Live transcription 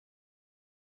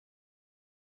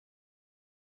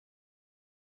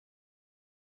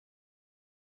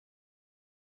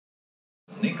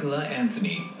Nicola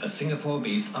Anthony, a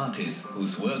Singapore-based artist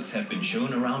whose works have been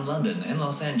shown around London and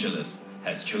Los Angeles,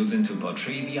 has chosen to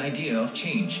portray the idea of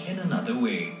change in another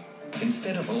way.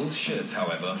 Instead of old shirts,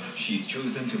 however, she's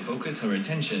chosen to focus her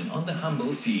attention on the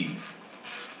humble seed.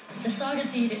 The saga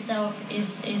seed itself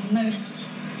is most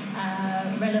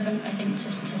relevant, I think,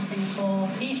 to Singapore.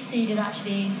 Each seed is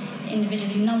actually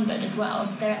individually numbered as well.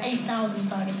 There are 8,000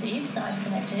 saga seeds that I've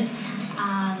collected,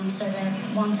 and so they're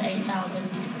 1 to 8,000.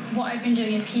 What I've been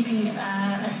doing is keeping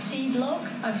a seed log,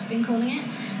 I've been calling it.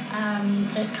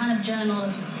 So it's kind of journal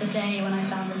of the day when I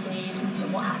found the seed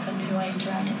and what happened, who I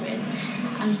interacted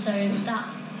with. And so that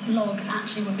log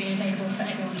actually will be available for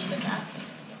everyone to look at.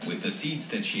 With the seeds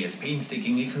that she has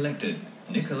painstakingly collected,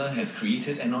 Nicola has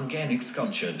created an organic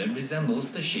sculpture that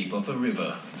resembles the shape of a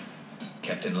river.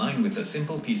 Kept in line with a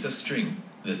simple piece of string,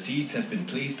 the seeds have been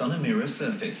placed on a mirror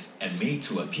surface and made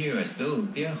to appear as though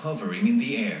they are hovering in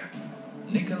the air.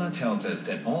 Nicola tells us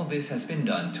that all this has been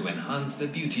done to enhance the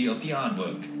beauty of the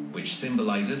artwork, which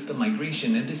symbolizes the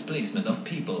migration and displacement of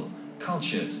people,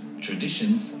 cultures,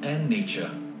 traditions, and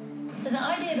nature. So the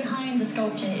idea behind the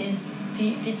sculpture is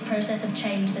this process of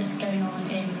change that's going on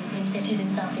in cities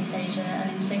in Southeast Asia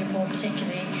and in Singapore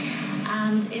particularly.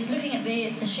 And it's looking at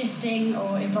the shifting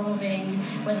or evolving,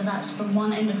 whether that's from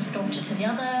one end of the sculpture to the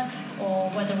other, or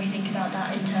whether we think about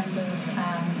that in terms of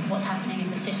what's happening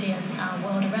in the city as our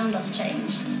world around us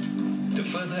change. To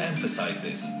further emphasize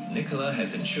this, Nicola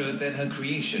has ensured that her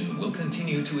creation will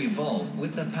continue to evolve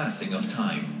with the passing of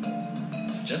time.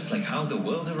 Just like how the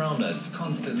world around us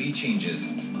constantly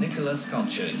changes, Nicola's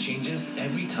sculpture changes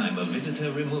every time a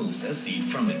visitor removes a seed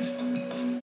from it.